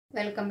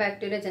Welcome back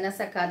to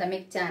Rajanas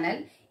Academic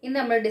Channel. In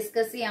the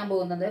discuss the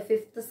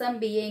 5th sem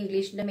BA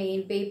English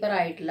main paper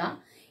aitla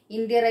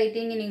India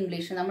writing in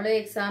English. We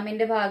exam in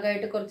the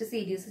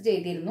series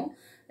video.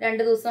 In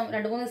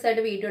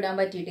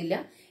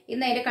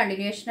the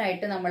continuation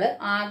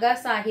AGHA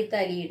SAHID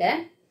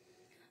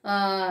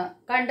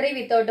Country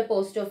Without a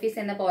Post Office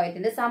and the poet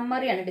in the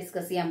summary and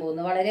discuss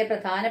Valare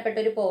Prathana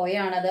Petri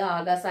Poya another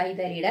AGHA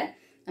SAHID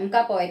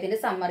Namka poet in the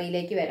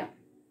summary.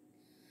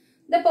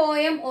 The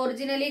poem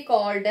originally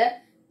called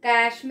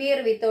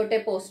Kashmir Without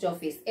a Post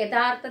Office.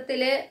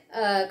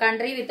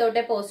 Country Without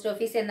a Post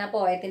Office enna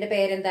poet inde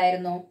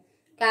perendayirunnu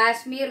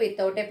Kashmir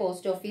Without a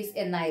Post Office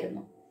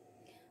ennayirunnu.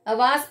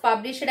 Was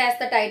published as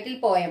the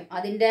title poem.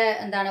 Adinte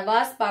endana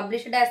was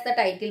published as the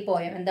title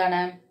poem.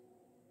 Endana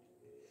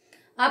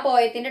ആ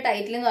പോയത്തിന്റെ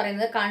title എന്ന്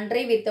പറയുന്നത്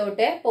Country Without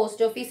a Post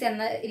Office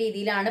എന്ന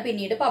രീതിയിലാണ്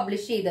പിന്നീട്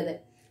publish ചെയ്തത്.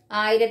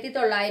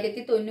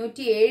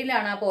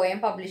 1997 ആ poem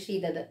publish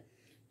ചെയ്തത്.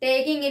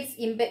 Taking its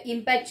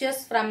impetus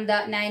from the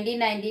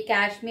 1990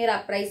 Kashmir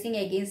uprising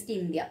against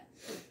India.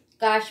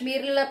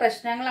 കാശ്മീരിലുള്ള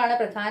പ്രശ്നങ്ങളാണ്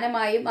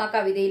പ്രധാനമായും ആ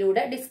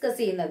കവിതയിലൂടെ ഡിസ്കസ്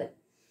ചെയ്യുന്നത്.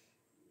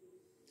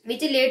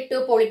 Which led to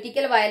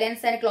political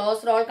violence and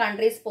closed all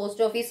countries' post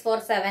office for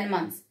 7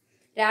 months.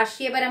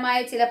 രാഷ്ട്രീയപരമായ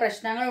ചില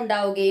പ്രശ്നങ്ങൾ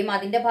ഉണ്ടാവുകയും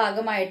അതിന്റെ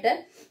ഭാഗമായിട്ട്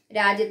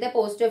രാജ്യത്തെ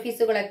പോസ്റ്റ്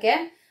ഓഫീസുകളൊക്കെ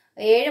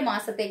 7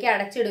 മാസത്തേക്ക്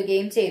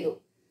അടച്ചിടുകയും ചെയ്തു.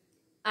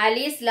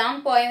 Ali's long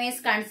poem is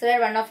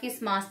considered one of his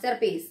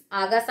masterpiece.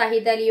 AGHA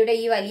SAHID അലിയുടെ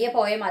ഈ വലിയ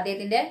പോയം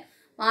അദ്ദേഹത്തിന്റെ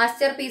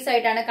മാസ്റ്റർപീസ്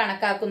ആയിട്ടാണ്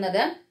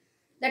കണക്കാക്കുന്നത്.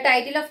 The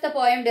title of the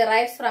poem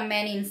derives from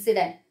an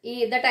incident.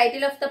 The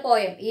title of the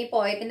poem, ഈ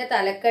പോയത്തിന്റെ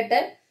തലക്കെട്ട്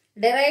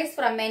derives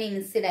from an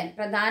incident.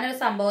 പ്രധാന ഒരു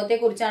സംഭവത്തെ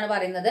കുറിച്ചാണ്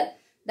പറയുന്നത്.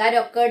 That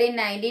occurred in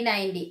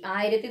 1990.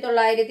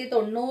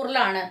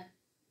 1990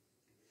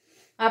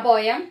 ആ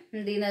പോയം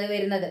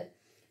വരുന്നത്.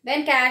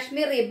 When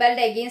Kashmir rebelled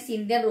against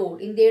Indian rule,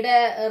 ഇന്ത്യയുടെ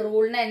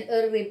റൂളിനെ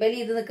റിബൽ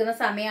ചെയ്ത് നിൽക്കുന്ന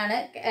സമയമാണ്,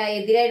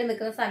 എതിരായിട്ട്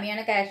നിൽക്കുന്ന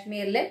സമയമാണ്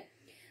കാശ്മീരിൽ.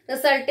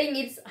 Resulting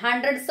it's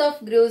hundreds of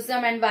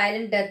gruesome and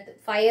violent death,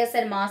 fires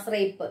and mass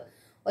rape.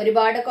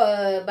 ഒരുപാട്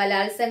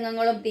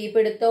ബലാത്സംഗങ്ങളും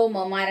തീപിടുത്തവും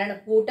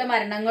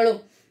കൂട്ടമരണങ്ങളും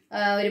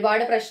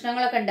ഒരുപാട്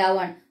പ്രശ്നങ്ങളൊക്കെ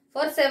ഉണ്ടാവുകയാണ്.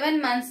 For 7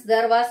 months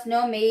there was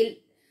no mail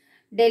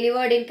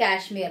delivered in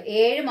Kashmir.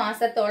 7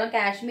 മാസത്തോളം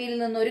കാശ്മീരിൽ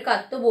നിന്ന് ഒരു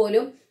കത്ത്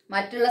പോലും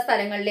മറ്റുള്ള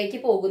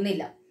സ്ഥലങ്ങളിലേക്ക്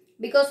പോകുന്നില്ല.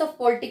 Because of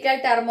political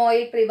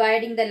turmoil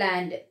providing the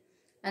land.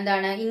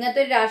 എന്താണ് ഇങ്ങനത്തെ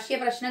ഒരു രാഷ്ട്രീയ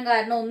പ്രശ്നം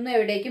കാരണം ഒന്നും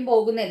എവിടേക്കും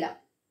പോകുന്നില്ല.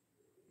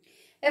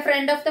 A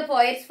friend of the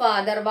poet's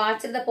father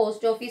watched the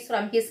post office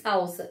from his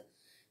house.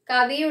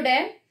 കവിയുടെ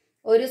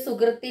ഒരു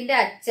സുഹൃത്തിന്റെ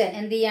അച്ഛൻ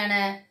എന്ത്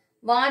ചെയ്യാണ്?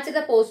 Watch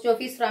the post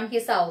office from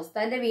his house.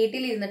 തന്റെ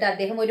വീട്ടിൽ ഇരുന്നിട്ട്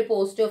അദ്ദേഹം ഒരു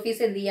പോസ്റ്റ്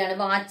ഓഫീസ് എന്ത് ചെയ്യാണ്?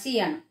 വാച്ച്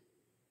ചെയ്യാണ്.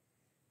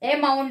 A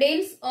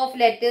mountains of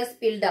letters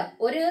filled up.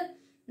 ഒരു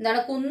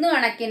കുന്നു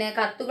കണക്കിന്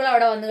കത്തുകൾ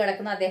അവിടെ വന്ന്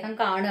കിടക്കുന്ന അദ്ദേഹം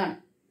കാണുകയാണ്.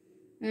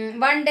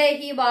 One day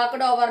he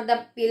walked over the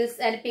pills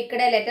and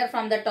picked a letter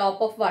from the top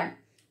of one.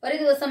 ഒരു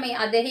ദിവസം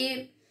അദ്ദേഹം ഈ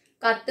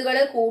കത്തുകൾ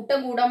കൂട്ടം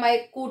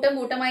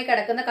കൂട്ടമായി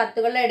കിടക്കുന്ന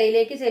കത്തുകളുടെ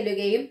ഇടയിലേക്ക്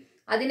ചെല്ലുകയും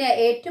അതിന്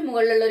ഏറ്റവും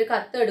മുകളിലുള്ള ഒരു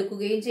കത്ത്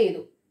എടുക്കുകയും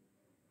ചെയ്തു.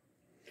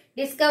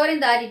 Discovering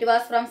that it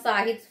was from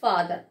Sahid's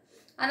father.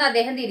 അന്ന്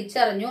അദ്ദേഹം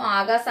തിരിച്ചറിഞ്ഞു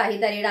ആഗാ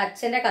സാഹിദ് അലിയുടെ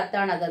അച്ഛന്റെ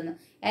കത്താണ് അതെന്ന്.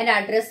 And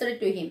addressed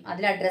to him.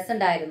 അതിൽ അഡ്രസ്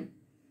ഉണ്ടായിരുന്നു.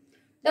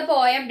 The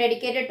poem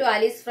dedicated to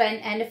Ali's friend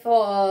and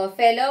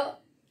fellow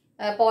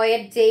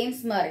poet James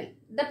Merrill.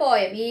 The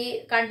poem, ഈ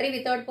Country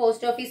Without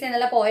Post Office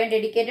എന്നുള്ള poem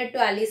dedicated to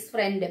Ali's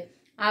friend,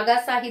 Aga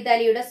Sahid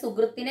അലിയുടെ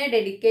സുഹൃത്തിനെ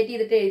ഡെഡിക്കേറ്റ്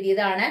ചെയ്തിട്ട്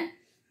എഴുതിയതാണ്.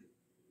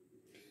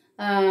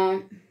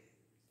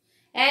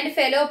 ആൻഡ്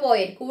ഫെലോ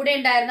പോയറ്റ്, കൂടെ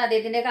ഉണ്ടായിരുന്ന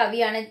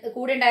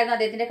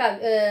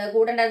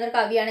ഒരു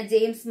കവിയാണ്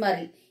James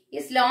Merrill.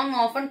 Is long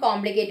often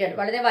complicated,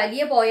 വളരെ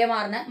വലിയ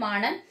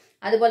പോയമാണ്,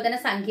 അതുപോലെ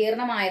തന്നെ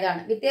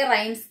സങ്കീർണമായതാണ്. വിത്ത് എ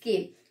റൈം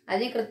സ്കീം,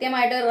 അതിന്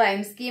കൃത്യമായിട്ട് ഒരു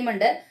റൈം സ്കീം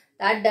ഉണ്ട്.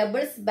 That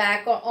doubles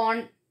back on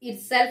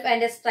itself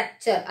and a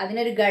structure.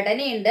 അതിനൊരു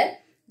ഘടനയുണ്ട്.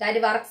 that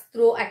works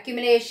through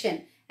accumulation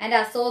and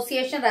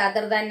association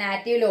rather than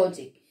native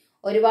logic.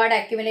 ഒരുപാട്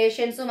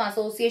accumulationസും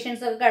associations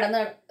ഒക്കെ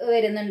കടന്നു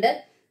വരുന്നുണ്ട്.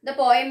 The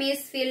poem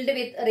is filled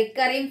with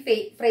recurring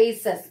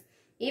phrases.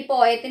 ഈ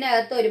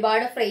പോയത്തിനകത്ത്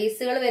ഒരുപാട്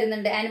ഫ്രേസുകൾ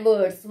വരുന്നുണ്ട്. and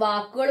words,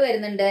 വാക്കുകൾ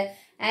വരുന്നുണ്ട്.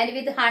 and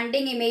with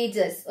hunting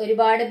images,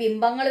 ഒരുപാട്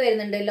ബിംബങ്ങൾ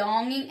വരുന്നുണ്ട്.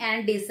 longing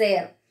and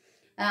desire,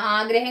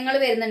 ആഗ്രഹങ്ങൾ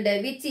വരുന്നുണ്ട്.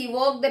 which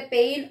evoke the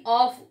pain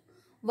of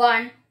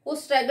one who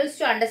struggles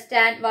to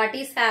understand what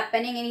is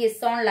happening in his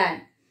own land.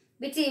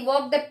 Which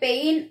evoke the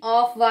pain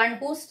of one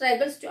who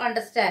struggles to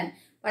understand.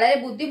 വളരെ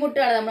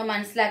ബുദ്ധിമുട്ടാണ് നമ്മൾ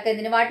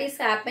മനസ്സിലാക്കുന്നതിന്. What is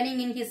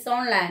happening in his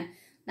own land,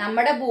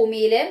 നമ്മുടെ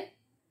ഭൂമിയിൽ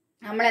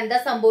നമ്മൾ എന്താ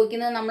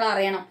സംഭവിക്കുന്നത് നമ്മൾ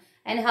അറിയണം.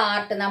 ആൻഡ്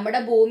ഹാർട്ട്, നമ്മുടെ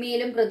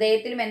ഭൂമിയിലും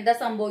ഹൃദയത്തിലും എന്താ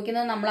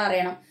സംഭവിക്കുന്നത് നമ്മൾ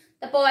അറിയണം.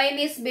 The poem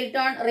is built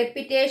on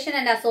repetition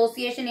and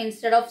association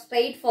instead of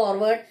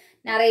straightforward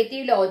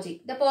narrative logic.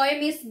 The poem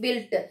is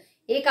built,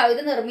 ഈ കവിത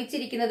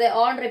നിർമ്മിച്ചിരിക്കുന്നത്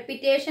on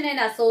repetition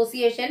and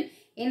association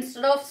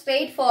instead of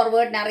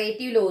straightforward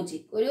narrative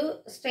logic. ഒരു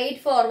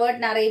straightforward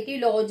narrative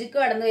logic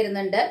കടന്നു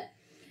വരുന്നുണ്ട്.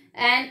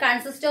 And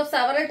consists of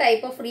several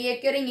type of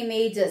recurring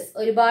images,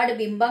 ഒരുപാട്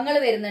ബിംബങ്ങൾ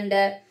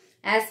വരുന്നുണ്ട്.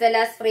 As well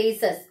as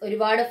phrases,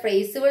 ഒരുപാട്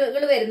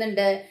ഫ്രേസുകൾ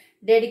വരുന്നുണ്ട്.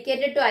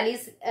 Dedicated to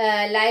Ali's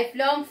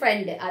lifelong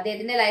friend,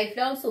 അദ്ദേഹത്തിന്റെ ലൈഫ്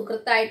ലോങ്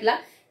സുഹൃത്തായിട്ടുള്ള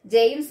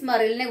ജെയിംസ്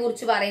മെറിലിനെ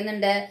കുറിച്ച്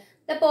പറയുന്നുണ്ട്.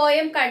 The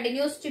poem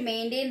continues to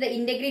maintain the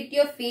integrity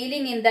of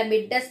feeling in the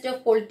midst of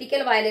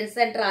political violence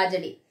and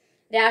tragedy.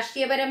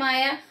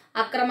 രാഷ്ട്രീയപരമായ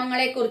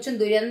അക്രമങ്ങളെക്കുറിച്ചും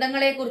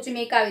ദുരന്തങ്ങളെക്കുറിച്ചും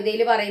ഈ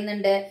കവിതയിൽ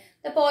പറയുന്നുണ്ട്.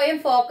 The poem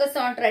focus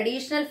on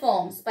traditional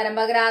forms,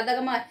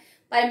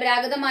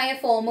 പരമ്പരാഗതമായ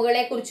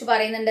ഫോമുകളെ കുറിച്ച്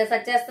പറയുന്നുണ്ട്.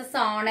 such as the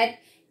sonnet,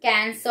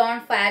 canzon,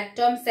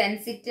 fatum,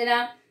 sensitera,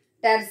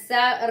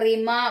 terza,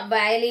 rima,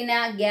 violina,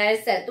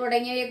 gazelle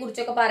തുടങ്ങിയവയെ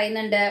കുറിച്ചൊക്കെ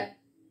പറയുന്നുണ്ട്.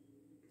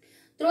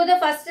 Through the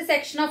first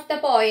section of the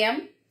poem,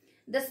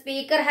 the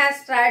speaker has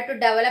tried to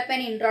develop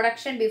an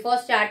introduction before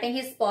starting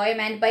his poem,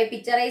 and by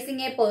picturizing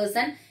a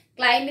person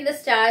climbing the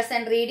stars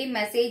and reading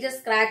messages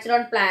scratched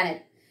on planet.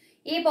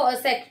 ഈ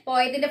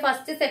പോയതിന്റെ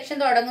first section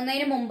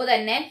തുടങ്ങുന്നതിന് മുമ്പ്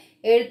തന്നെ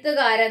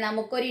എഴുത്തുകാരൻ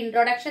നമുക്കൊരു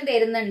introduction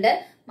തരുന്നുണ്ട്.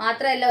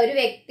 മാത്രമല്ല ഒരു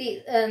വ്യക്തി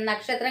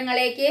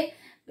നക്ഷത്രങ്ങളിലേക്ക്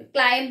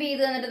ക്ലൈംബ്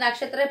ചെയ്ത് നിന്നിട്ട്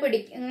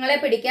നക്ഷത്രങ്ങളെ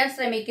പിടിക്കാൻ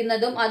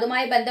ശ്രമിക്കുന്നതും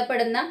അതുമായി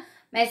ബന്ധപ്പെടുന്ന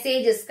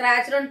മെസ്സേജ്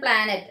സ്ക്രാച്ച്ഡ് ഓൺ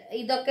പ്ലാനറ്റ്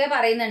ഇതൊക്കെ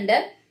പറയുന്നുണ്ട്.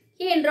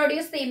 He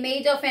introduced the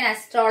image of an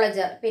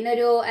astrologer. പിന്നെ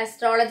ഒരു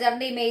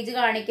അസ്ട്രോളജറിന്റെ ഇമേജ്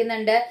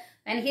കാണിക്കുന്നുണ്ട്.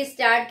 When he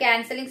start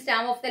cancelling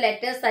some of the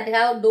letters that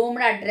have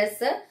doomed address,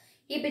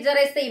 he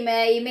picturized the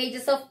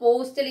images of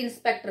postal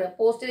inspector.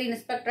 Postal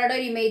inspectorയുടെ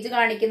ഒരു image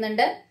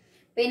കാണിക്കുന്നുണ്ട്.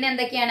 പിന്നെ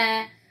എന്തൊക്കെയാണ്?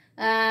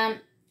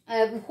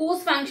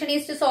 Whose function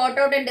is to sort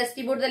out and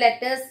distribute the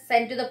letters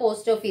sent to the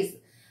post office.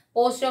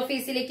 Post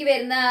ഓഫീസിലേക്ക്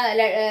വരുന്ന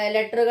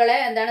ലെറ്ററുകളെ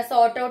എന്താണ്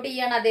sort out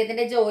ചെയ്യാണ്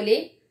അദ്ദേഹത്തിന്റെ ജോലി.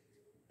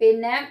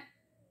 പിന്നെ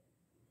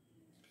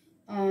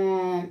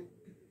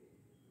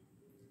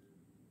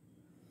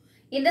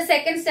in the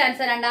second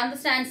stanza, രണ്ടാമത്തെ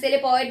സ്റ്റാൻസയിൽ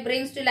poet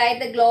brings to light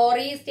the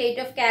glory state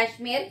of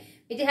Kashmir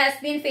which has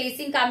been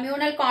facing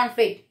communal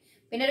conflict.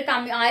 പിന്നെ ഒരു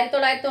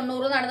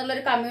 1990 നടന്നുള്ള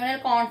ഒരു കമ്മ്യൂണൽ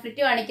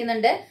കോൺഫ്ലിക്റ്റ്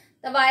കാണിക്കുന്നുണ്ട്.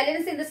 The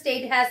violence in the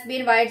state has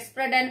been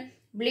widespread and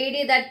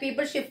bleedy that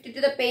people shifted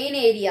to the pain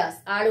areas.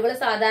 ആളുകൾ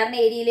സാധാരണ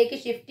ഏരിയയിലേക്ക്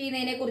shift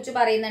ചെയ്യുന്നതിനെ കുറിച്ച്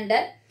പറയുന്നുണ്ട്.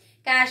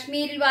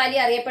 കാശ്മീരിൽ വാലി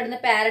അറിയപ്പെടുന്ന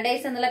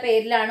പാരഡൈസ് എന്നുള്ള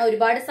പേരിലാണ്.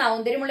 ഒരുപാട്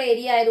സൗന്ദര്യമുള്ള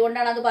ഏരിയ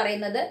ആയതുകൊണ്ടാണ് അത്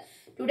പറയുന്നത്.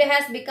 Today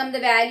has become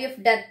the Valley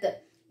of death.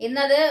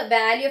 ഇന്നത്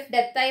വാലി ഓഫ്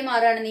ഡെത്ത് ആയി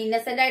മാറുകയാണ്.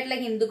 ഇന്നസെന്റ് ആയിട്ടുള്ള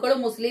ഹിന്ദുക്കളും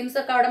മുസ്ലിംസും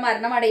ഒക്കെ അവിടെ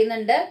മരണം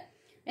അടയുന്നുണ്ട്.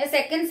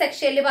 സെക്കൻഡ്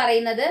സെക്ഷനിൽ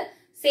പറയുന്നത്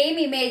same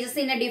images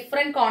in A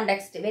different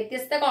context,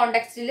 വ്യത്യസ്ത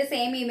കോണ്ടെക്സ്റ്റിൽ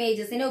സെയിം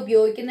ഇമേജസിനെ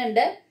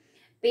ഉപയോഗിക്കുന്നുണ്ട്.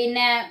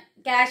 പിന്നെ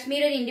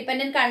കാശ്മീർ ഒരു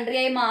ഇൻഡിപെൻഡന്റ് കൺട്രി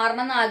ആയി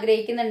മാറണം എന്ന്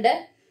ആഗ്രഹിക്കുന്നുണ്ട്.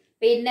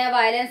 പിന്നെ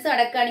വയലൻസ്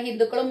നടക്കുകയാണ്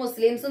ഹിന്ദുക്കളും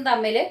മുസ്ലിംസും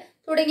തമ്മിൽ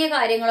തുടങ്ങിയ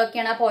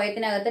കാര്യങ്ങളൊക്കെയാണ് ആ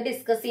പോയത്തിനകത്ത്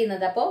ഡിസ്കസ്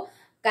ചെയ്യുന്നത്. അപ്പോൾ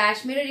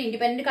കാശ്മീർ ഒരു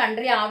ഇൻഡിപെൻഡന്റ്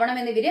കൺട്രി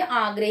ആവണമെന്ന് ഇവര്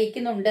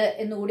ആഗ്രഹിക്കുന്നുണ്ട്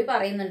എന്നുകൂടി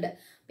പറയുന്നുണ്ട്.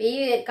 അപ്പൊ ഈ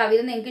കവിത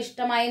നിങ്ങൾക്ക്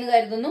ഇഷ്ടമായി എന്ന്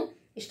കരുതുന്നു.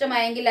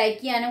 ഇഷ്ടമായെങ്കിൽ ലൈക്ക്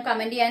ചെയ്യാനും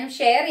കമന്റ് ചെയ്യാനും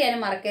ഷെയർ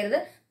ചെയ്യാനും മറക്കരുത്.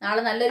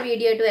 നാളെ നല്ലൊരു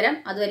വീഡിയോ ആയിട്ട് വരാം.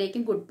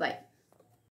 അതുവരേക്കും ഗുഡ് ബൈ.